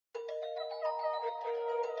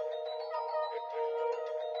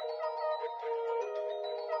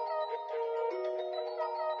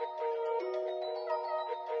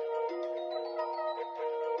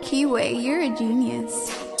Kiwi, you're a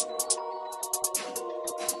genius.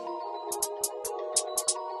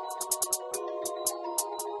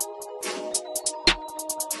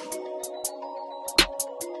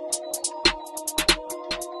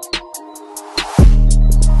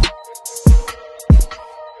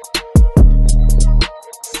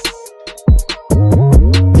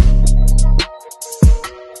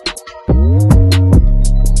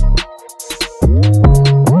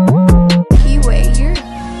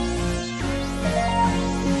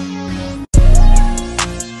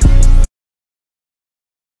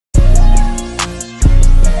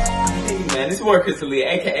 This is More Crystally,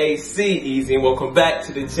 aka CEasy, and welcome back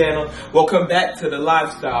to the channel. Welcome back to the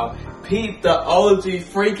lifestyle. Peep the OG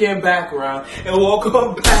freaking background, and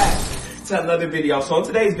welcome back to another video. So in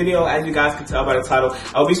today's video, as you guys can tell by the title,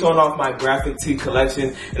 I'll be showing off my graphic tee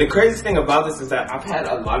collection. And the craziest thing about this is that I've had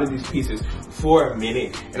a lot of these pieces for a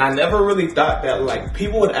minute, and I never really thought that like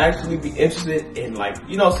people would actually be interested in like,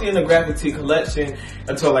 you know, seeing the graphic tee collection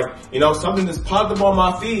until like, you know, something just popped up on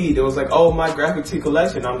my feed. It was like, oh, my graphic tee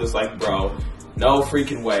collection. I'm just like, bro, no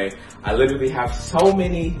freaking way. I literally have so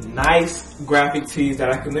many nice graphic tees that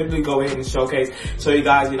I can literally go ahead and showcase, show you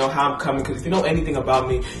guys, you know, how I'm coming. Because if you know anything about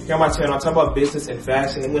me, here on my channel, I talk about business and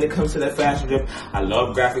fashion. And when it comes to that fashion drip, I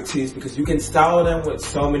love graphic tees because you can style them with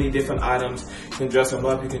so many different items. You can dress them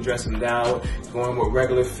up, you can dress them down, going with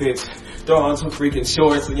regular fits, throw on some freaking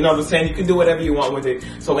shorts. You know what I'm saying? You can do whatever you want with it.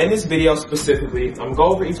 So in this video specifically, I'm gonna go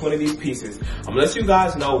over each one of these pieces. I'm gonna let you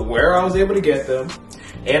guys know where I was able to get them.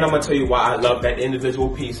 And I'm gonna tell you why I love that individual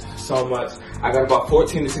piece so much. I got about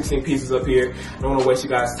 14 to 16 pieces up here. I don't wanna waste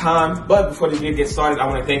you guys' time, but before the video gets started, I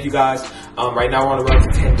wanna thank you guys. Right now we're on the road to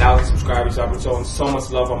 10,000 subscribers. Y'all been showing so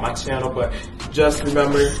much love on my channel, but just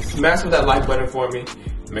remember, smash that like button for me.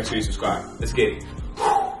 Make sure you subscribe. Let's get it.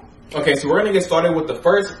 Okay, so we're gonna get started with the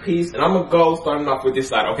first piece, and I'm gonna go starting off with this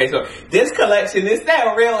side. Okay, so this collection, it's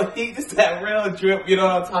that real heat, it's that real drip, you know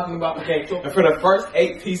what I'm talking about? Okay, and for the first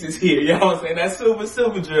 8 pieces here, you know what I'm saying? That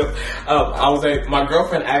super drip. My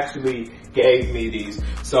girlfriend actually gave me these.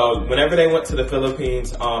 So whenever they went to the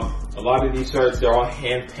Philippines, a lot of these shirts, they're all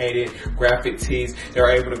hand painted, graphic tees.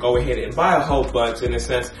 They're able to go ahead and buy a whole bunch in a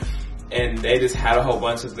sense, and they just had a whole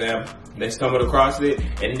bunch of them. They stumbled across it,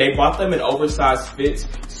 and they bought them in oversized fits,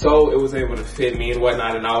 so it was able to fit me and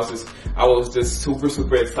whatnot. And I was just super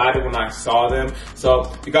excited when I saw them.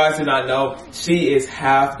 So if you guys did not know, she is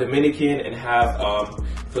half Dominican and half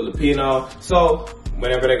Filipino. So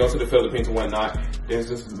whenever they go to the Philippines and whatnot, there's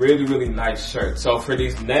this really nice shirt. So for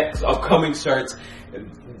these next upcoming shirts,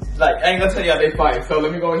 like, I ain't gonna tell y'all they fight. So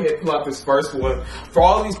let me go ahead and pull out this first one. For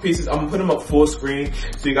all these pieces, I'm gonna put them up full screen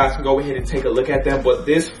so you guys can go ahead and take a look at them. But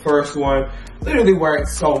this first one literally worked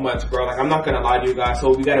so much, bro. Like, I'm not gonna lie to you guys.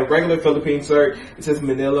 So we got a regular Philippine shirt. It says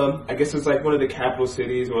Manila. I guess it's like one of the capital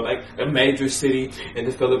cities or like a major city in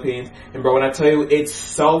the Philippines. And bro, when I tell you, it's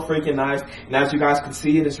so freaking nice. And as you guys can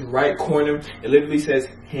see in this right corner, it literally says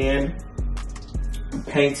hand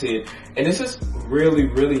painted, and this is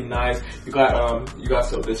really nice. You got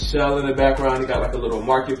some the shell in the background. You got like a little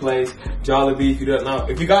marketplace, Jollibee.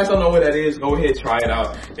 If you guys don't know what that is, go ahead, try it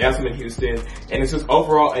out. They have some in Houston, and it's just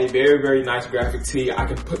overall a very nice graphic tee. I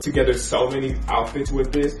can put together so many outfits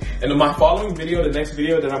with this. And in my following video, the next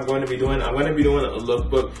video that I'm going to be doing a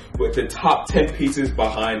lookbook with the top 10 pieces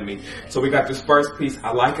behind me. So we got this first piece.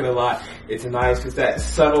 I like it a lot. It's nice. It's that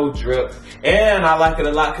subtle drip, and I like it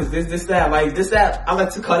a lot because I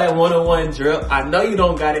like to call that 101 drip. I know you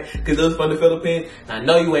don't got it because it was from the Philippines. I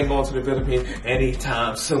know you ain't going to the Philippines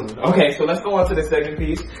anytime soon. Okay, so let's go on to the second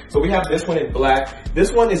piece. So we have this one in black.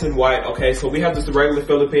 This one is in white. Okay, so we have just the regular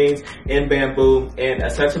Philippines in bamboo, and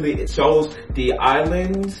essentially it shows the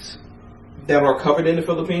islands that are covered in the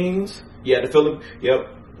Philippines. Yeah,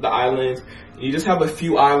 the islands. You just have a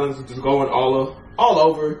few islands just going all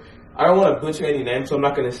over. I don't want to butcher any names, so I'm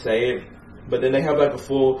not gonna say it. But then they have like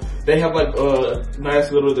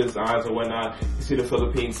nice little designs or whatnot. You see the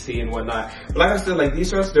Philippine Sea and whatnot. But like I said, like these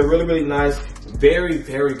shirts, they're really nice. Very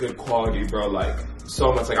good quality, bro. Like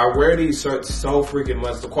so much. Like I wear these shirts so freaking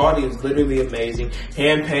much. The quality is literally amazing.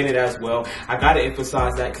 Hand painted as well. I gotta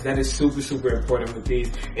emphasize that because that is super important with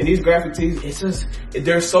these. And these graphic tees,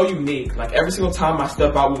 they're so unique. Like every single time I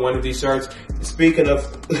step out with one of these shirts, speaking of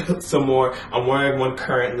some more, I'm wearing one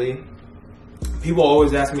currently. people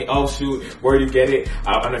always ask me, oh shoot, where do you get it?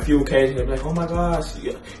 On a few occasions, they're like, oh my gosh,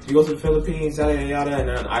 you go to the Philippines, yada, yada, yada. And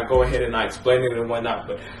then I go ahead and I explain it and whatnot.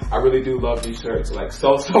 But I really do love these shirts, like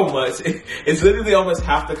so much. It's literally almost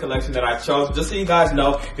half the collection that I chose. Just so you guys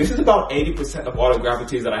know, this is about 80% of all the graphic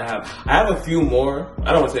tees that I have. I have a few more.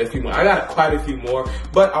 I don't want to say a few more. I got quite a few more,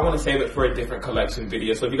 but I want to save it for a different collection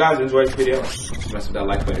video. So if you guys enjoyed this video, mess with that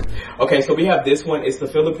like button. Okay, so we have this one. It's the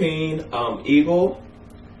Philippine Eagle.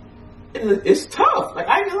 It's tough. Like,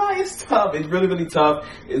 I ain't gonna lie, it's tough. It's really, really tough.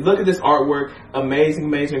 Look at this artwork. Amazing,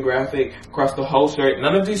 amazing graphic across the whole shirt.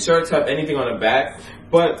 None of these shirts have anything on the back,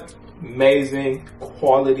 but amazing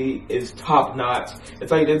quality is top notch.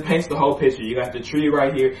 It's like it paints the whole picture. You got the tree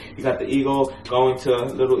right here. You got the eagle going to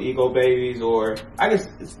little eagle babies, or I guess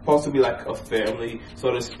it's supposed to be like a family,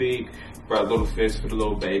 so to speak, for a little fish for the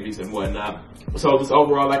little babies and whatnot. So just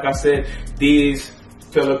overall, like I said, these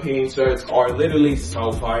Philippine shirts are literally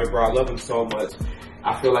so fire, bro. I love them so much.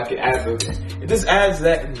 I feel like it just adds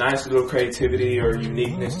that nice little creativity or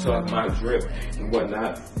uniqueness to like my drip and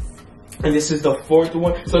whatnot. And this is the fourth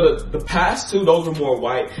one. So the past two, those are more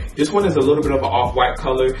white. This one is a little bit of an off-white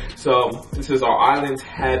color. So this is our islands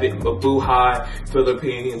have it, Buhay,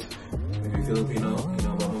 Philippines. Maybe Filipino, you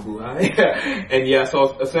know about Buhay. And yeah,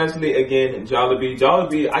 so essentially again,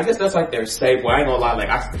 Jollibee, I guess that's like their staple. I ain't gonna lie,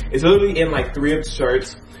 like it's literally in like 3 of the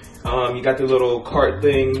shirts. You got the little cart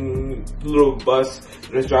thing, little bus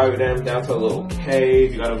that's driving them down to a little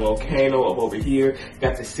cave. You got a volcano up over here. You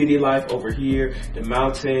got the city life over here, the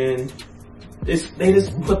mountain. They just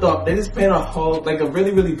paint a whole, like a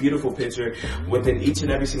really, really beautiful picture within each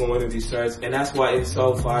and every single one of these shirts. And that's why it's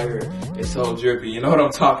so fire. It's so drippy. You know what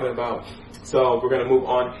I'm talking about? So we're going to move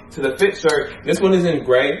on to the fit shirt. This one is in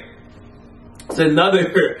gray. It's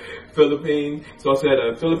another Philippine. So I said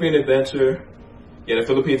a Philippine adventure. Yeah, the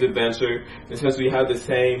Philippines adventure. And since we have the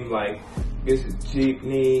same, like, I guess it's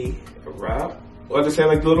jeepney wrap, or just say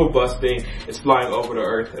like the little bus thing, it's flying over the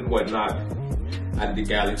earth and whatnot out of the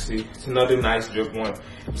galaxy. It's another nice drip one.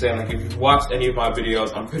 I'm saying, like, if you've watched any of my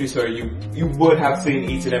videos, I'm pretty sure you would have seen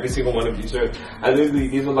each and every single one of these shirts.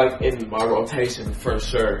 These are like in my rotation for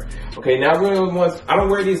sure. Okay, now I don't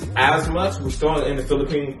wear these as much. We're still in the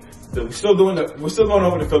Philippines. We're still going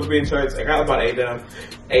over the Philippine shirts. I got about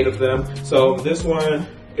 8 of them. So this one,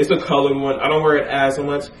 it's a colored one. I don't wear it as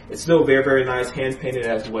much. It's still very, very nice, hand painted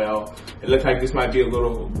as well. It looks like this might be a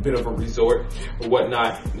little bit of a resort or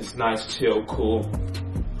whatnot. It's nice, chill, cool.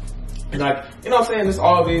 And like, you know what I'm saying, just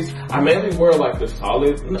all of these, I mainly wear like the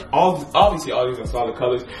solid, obviously all these are solid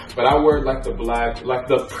colors, but I wear like the black, like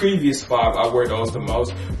the previous 5, I wear those the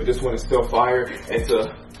most, but this one is still fire. And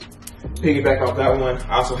to piggyback off that one,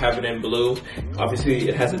 I also have it in blue. Obviously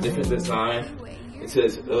it has a different design. It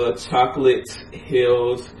says chocolate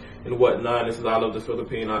hills and whatnot. It says I love the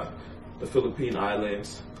Philippine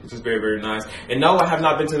islands. It's just very, very nice. And no, I have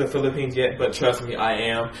not been to the Philippines yet, but trust me, I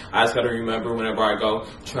am. I just gotta remember whenever I go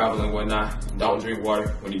traveling and whatnot, don't drink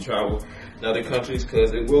water when you travel in other countries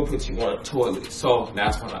because it will put you on a toilet. So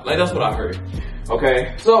that's what I heard.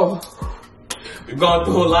 Okay, so we've gone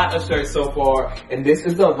through a lot of shirts so far, and this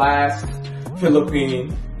is the last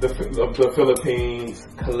Philippines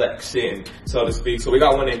collection, so to speak. So we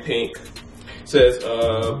got one in pink. It says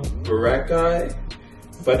Boracay,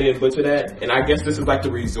 if I didn't butcher that. And I guess this is like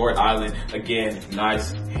the resort island. Again,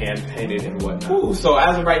 nice, hand painted and whatnot. Ooh, so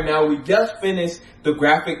as of right now, we just finished the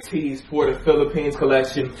graphic tees for the Philippines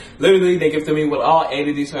collection. Literally, they gifted me with all 8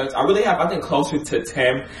 of these shirts. I really have, I think, closer to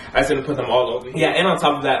 10. I just didn't put them all over. Yeah, and on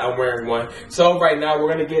top of that, I'm wearing one. So right now, we're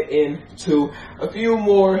gonna get into a few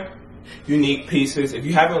more unique pieces. If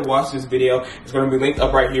you haven't watched this video, it's going to be linked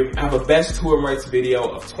up right here. I have a best tour merch video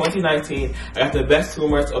of 2019. I got the best tour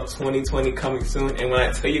merch of 2020 coming soon, and when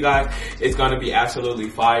I tell you guys, it's going to be absolutely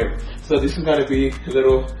fire. So this is going to be a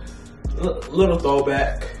little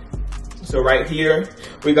throwback. So right here,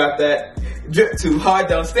 we got that drip too hard,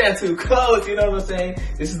 don't stand too close, you know what I'm saying?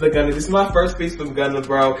 This is the Gunna. This is my first piece from Gunna,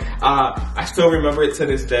 bro. I still remember it to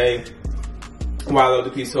this day. Why I love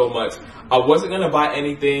the piece so much. I wasn't gonna buy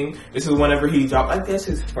anything. This is whenever he dropped, I guess,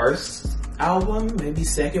 his first album, maybe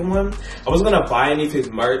second one. I wasn't gonna buy any of his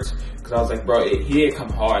merch because I was like, bro, he didn't come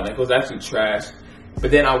hard. Like, it was actually trash.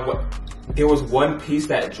 But then there was one piece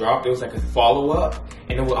that dropped. It was like a follow-up,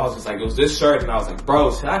 and I was just like, it was this shirt, and I was like,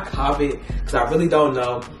 bro, should I cop it? Because I really don't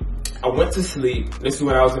know. I went to sleep. This is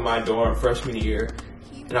when I was in my dorm freshman year.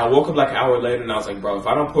 And I woke up like an hour later and I was like, bro, if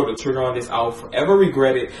I don't pull the trigger on this, I'll forever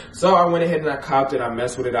regret it. So I went ahead and I copped it. I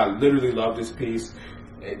messed with it. I literally love this piece.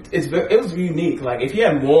 It was unique. Like, if he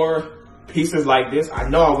had more pieces like this, I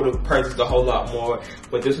know I would have purchased a whole lot more.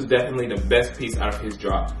 But this was definitely the best piece out of his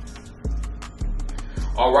drop.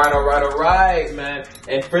 Alright, man.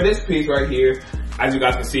 And for this piece right here, as you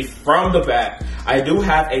guys can see from the back, I do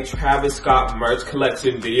have a Travis Scott merch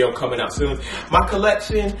collection video coming out soon. My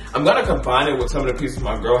collection, I'm gonna combine it with some of the pieces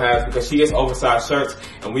my girl has because she gets oversized shirts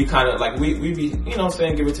and we kind of like, we be, you know what I'm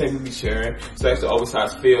saying, give or take, we be sharing. So it's the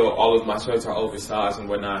oversized feel. All of my shirts are oversized and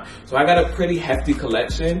whatnot. So I got a pretty hefty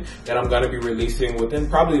collection that I'm gonna be releasing within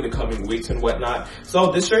probably the coming weeks and whatnot.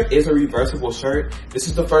 So this shirt is a reversible shirt. This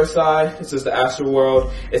is the first side. This is the Astro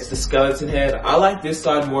World. It's the skeleton head. I like this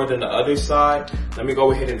side more than the other side. Let me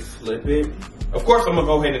go ahead and flip it. Of course, I'm gonna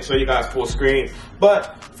go ahead and show you guys full screen,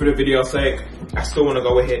 but for the video's sake, I still wanna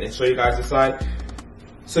go ahead and show you guys the side.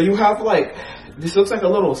 So you have like, this looks like a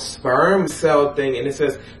little sperm cell thing, and it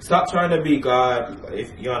says, "Stop trying to be God,"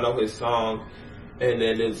 if y'all know his song. And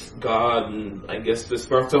then it's God, and I guess the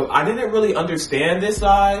sperm. So I didn't really understand this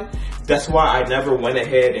side. That's why I never went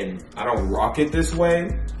ahead and I don't rock it this way.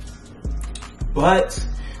 But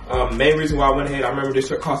main reason why I went ahead, I remember this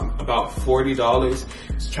shirt cost about $40.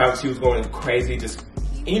 Travis, he was going crazy, just,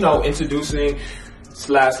 you know, introducing /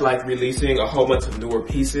 like releasing a whole bunch of newer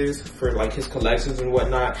pieces for like his collections and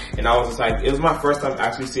whatnot. And I was just like, it was my first time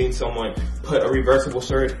actually seeing someone put a reversible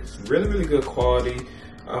shirt. It's really, really good quality.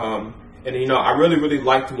 And you know, I really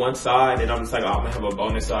liked one side, and I'm just like, oh, I'm gonna have a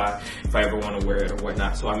bonus side if I ever want to wear it or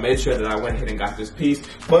whatnot. So I made sure that I went ahead and got this piece.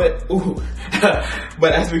 But ooh,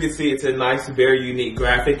 but as we can see, it's a nice, very unique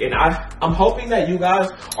graphic, and I'm hoping that you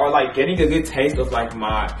guys are like getting a good taste of like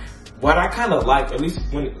what I kind of like, at least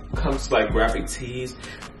when it comes to like graphic tees.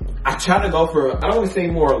 I try to go for, I don't want to say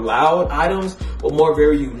more loud items, but more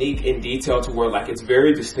very unique in detail to where like it's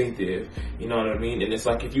very distinctive. You know what I mean? And it's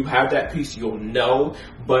like if you have that piece, you'll know,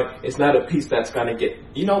 but it's not a piece that's gonna get,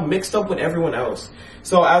 you know, mixed up with everyone else.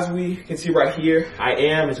 So as we can see right here, I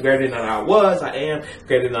am is greater than I was. I am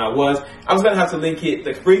greater than I was. I was gonna have to link it.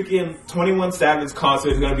 The freaking 21 Savage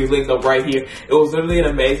concert is gonna be linked up right here. It was literally an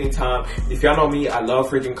amazing time. If y'all know me, I love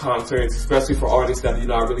freaking concerts, especially for artists that, you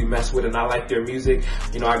know, I really mess with and I like their music.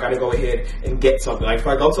 You know, I gotta go ahead and get something. Like if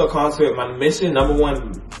I go to a concert, my mission,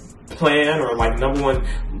 #1 plan or like #1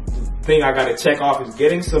 thing I gotta check off is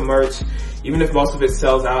getting some merch. Even if most of it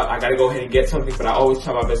sells out, I gotta go ahead and get something, but I always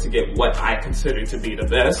try my best to get what I consider to be the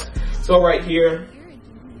best. So right here,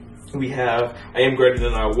 we have I am greater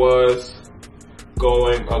than I was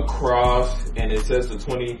going across, and it says the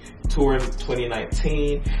tour in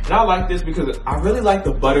 2019. And I like this because I really like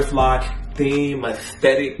the butterfly theme,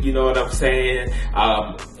 aesthetic, you know what I'm saying?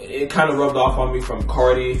 It kind of rubbed off on me from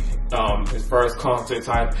Cardi, his first concert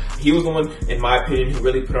time. He was the one, in my opinion, who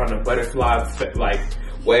really put on a butterfly like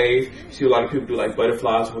wave. You see a lot of people do like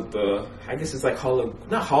butterflies with the, I guess it's like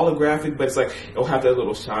not holographic, but it's like it'll have that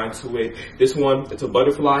little shine to it. This one, it's a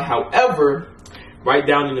butterfly. However, right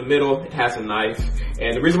down in the middle, it has a knife.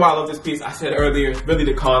 And the reason why I love this piece, I said earlier, it's really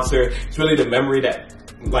the concert. It's really the memory that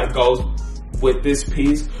like goes with this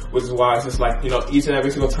piece, which is why it's just like, you know, each and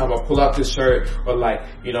every single time I pull out this shirt, or like,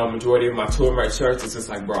 you know, majority of my tour merch shirts, it's just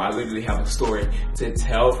like, bro, I literally have a story to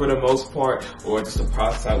tell for the most part, or just a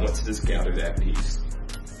process I went to just gather that piece.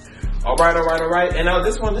 Alright. And now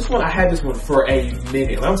this one, I had this one for a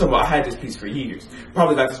minute. I'm talking about, I had this piece for years.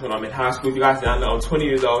 Probably got this when I'm in high school. If you guys don't know, I'm 20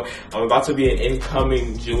 years old. I'm about to be an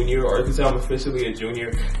incoming junior, or you can say I'm officially a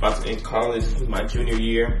junior, about to end college. This is my junior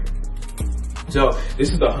year. So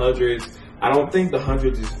this is the hundreds. I don't think the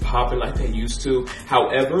hundreds is popping like they used to.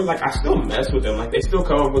 However, like I still mess with them. Like they still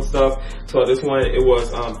come up with stuff. So this one, it was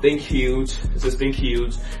Think Huge. It says Think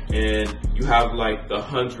Huge, and you have like the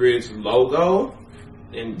hundreds logo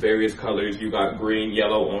in various colors. You got green,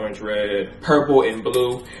 yellow, orange, red, purple, and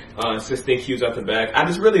blue. It says Think Huge at the back. I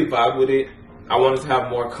just really vibe with it. I wanted to have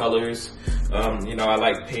more colors. You know, I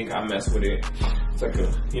like pink. I mess with it. It's like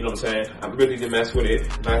a, you know what I'm saying? I really did mess with it.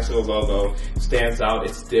 Nice little logo. Stands out.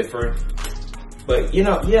 It's different. But, you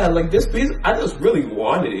know, yeah, like this piece, I just really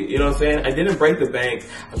wanted it, you know what I'm saying? I didn't break the bank.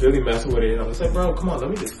 I was really messing with it. And I was like, bro, come on, let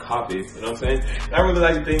me just copy it, you know what I'm saying? And I really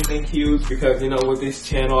like to think huge because, you know, with this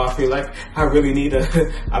channel, I feel like I really need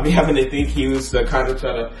to, I'll be having to think huge to kind of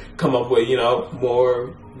try to come up with, you know,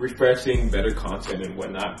 more refreshing, better content and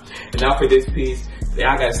whatnot. And now for this piece,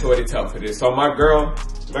 yeah, I got a story to tell for this. So my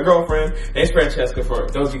girlfriend, name's Francesca, for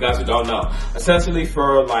those of you guys who don't know, essentially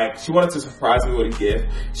for like, she wanted to surprise me with a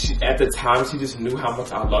gift. At the time, she just knew how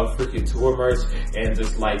much I love freaking tour merch and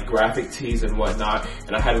just like graphic tees and whatnot.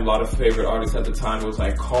 And I had a lot of favorite artists at the time. It was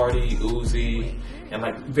like Cardi, Uzi, and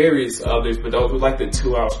like various others, but those were like the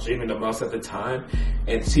two I was streaming the most at the time.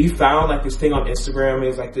 And she found like this thing on Instagram. It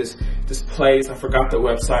was like this place, I forgot the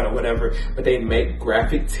website or whatever, but they make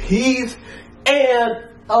graphic tees. And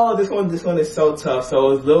Oh, this one is so tough.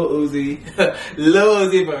 So it's Lil Uzi, Lil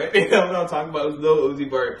Uzi Vert. You know what I'm talking about? It's Lil Uzi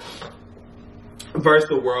Vert versus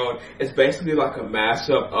the World. It's basically like a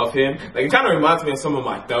mashup of him. Like, it kind of reminds me of some of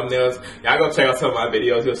my thumbnails. Y'all go check out some of my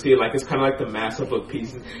videos. You'll see, like, it's kind of like the mashup of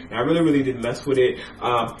pieces. And I really did mess with it.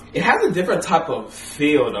 It has a different type of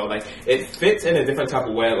feel, though. Like, it fits in a different type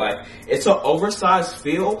of way. Like, it's an oversized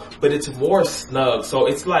feel, but it's more snug. So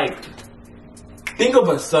it's like, think of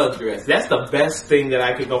a sundress. That's the best thing that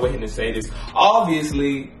I could go ahead and say this.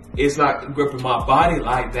 Obviously, it's not gripping my body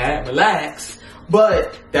like that. Relax.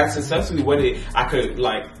 But that's essentially what I could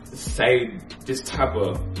like say this type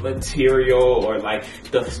of material or like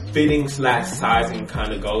the fitting / sizing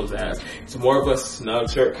kind of goes as. It's more of a snug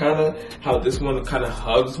shirt, kind of how this one kind of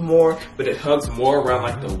hugs more, but it hugs more around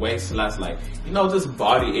like the waist / like, you know, this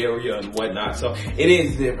body area and whatnot. So it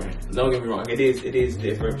is different. Don't get me wrong. It is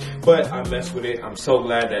different, but I messed with it. I'm so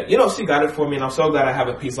glad that, you know, she got it for me, and I'm so glad I have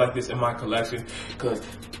a piece like this in my collection, because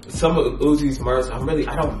some of Uzi's merch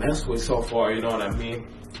I don't mess with so far, you know what I mean?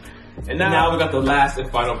 And now we got the last and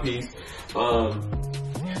final piece.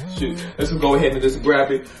 Shoot, let's just go ahead and just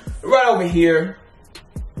grab it right over here.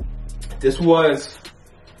 This was,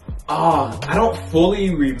 I don't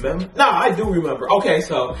fully remember. No, I do remember. Okay,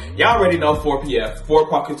 so y'all already know 4PF, 4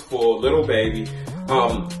 Pockets Full, Little Baby.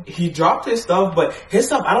 He dropped his stuff, but his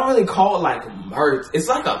stuff, I don't really call it like merch. It's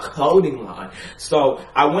like a clothing line. So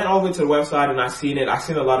I went over to the website and I seen it. I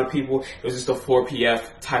seen a lot of people. It was just a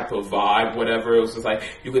 4PF type of vibe, whatever. It was just like,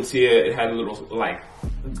 you could see it. It had a little like,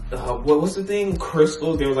 what's the thing?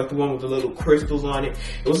 Crystals. There was like the one with the little crystals on it.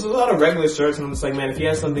 It was a lot of regular shirts, and I'm just like, man, if he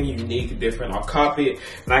has something unique, different, I'll copy it.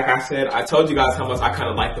 Like I said, I told you guys how much I kind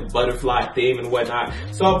of like the butterfly theme and whatnot.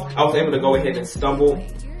 So I was able to go ahead and stumble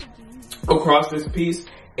across this piece,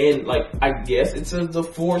 and like, I guess it says the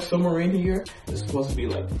 4 somewhere in here. It's supposed to be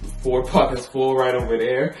like 4 Pockets Full right over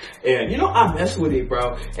there. And you know, I mess with it,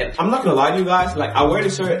 bro. And I'm not gonna lie to you guys, like, I wear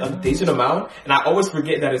this shirt a decent amount, and I always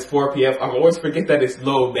forget that it's 4PF. I always forget that it's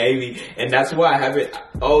Lil Baby, and that's why I have it.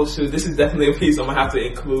 Oh shoot, this is definitely a piece I'm gonna have to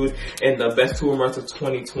include in the best tour merch of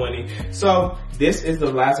 2020. So this is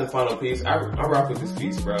the last and final piece. I rock with this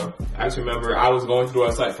piece, bro. I just remember I was going through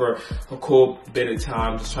a site for a cool bit of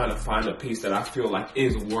time, just trying to find a piece that I feel like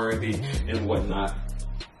is worthy and whatnot.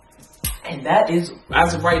 And that is,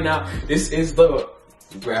 as of right now, this is the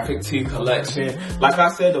graphic tee collection. Like I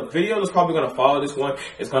said, the video that's probably going to follow this one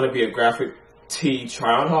is going to be a graphic tee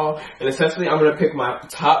try on haul, and essentially I'm gonna pick my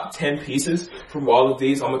top 10 pieces from all of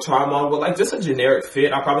these. I'm gonna try them on with like just a generic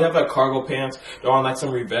fit. I probably have like cargo pants. They're on like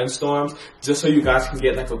some Revenge Storms, just so you guys can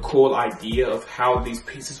get like a cool idea of how these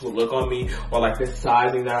pieces will look on me, or like the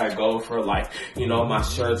sizing that I go for, like, you know, my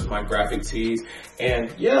shirts, my graphic tees.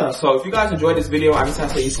 And yeah, so if you guys enjoyed this video, I just have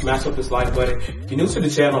to say you smash up this like button. If you're new to the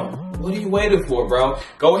channel, what are you waiting for, bro?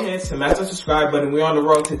 Go ahead, smash the subscribe button. We're on the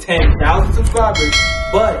road to 10,000 subscribers,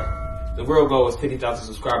 but the real goal is 50,000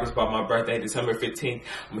 subscribers by my birthday, December 15th.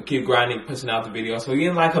 I'm gonna keep grinding, pushing out the video. So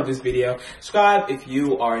again, like up this video, subscribe if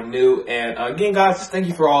you are new. And again, guys, just thank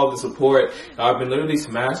you for all of the support. I've been literally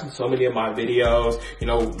smashing so many of my videos. You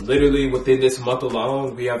know, literally within this month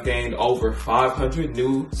alone, we have gained over 500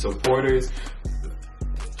 new supporters.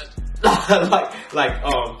 That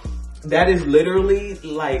is literally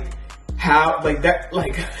like how, like that,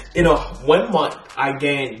 like in a 1 month, I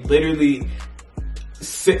gained literally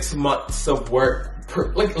 6 months of work.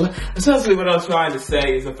 Like, essentially what I'm trying to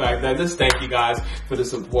say is the fact that just thank you guys for the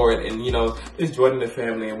support, and you know, just joining the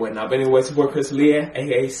family and whatnot. But anyway, support Chris Leah,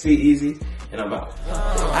 aka CEasy, and I'm out.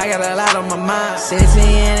 I got a lot on my mind. 16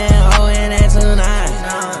 and O and that 29. 9.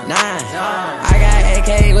 I got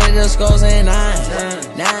AK with the scores and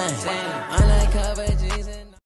 9.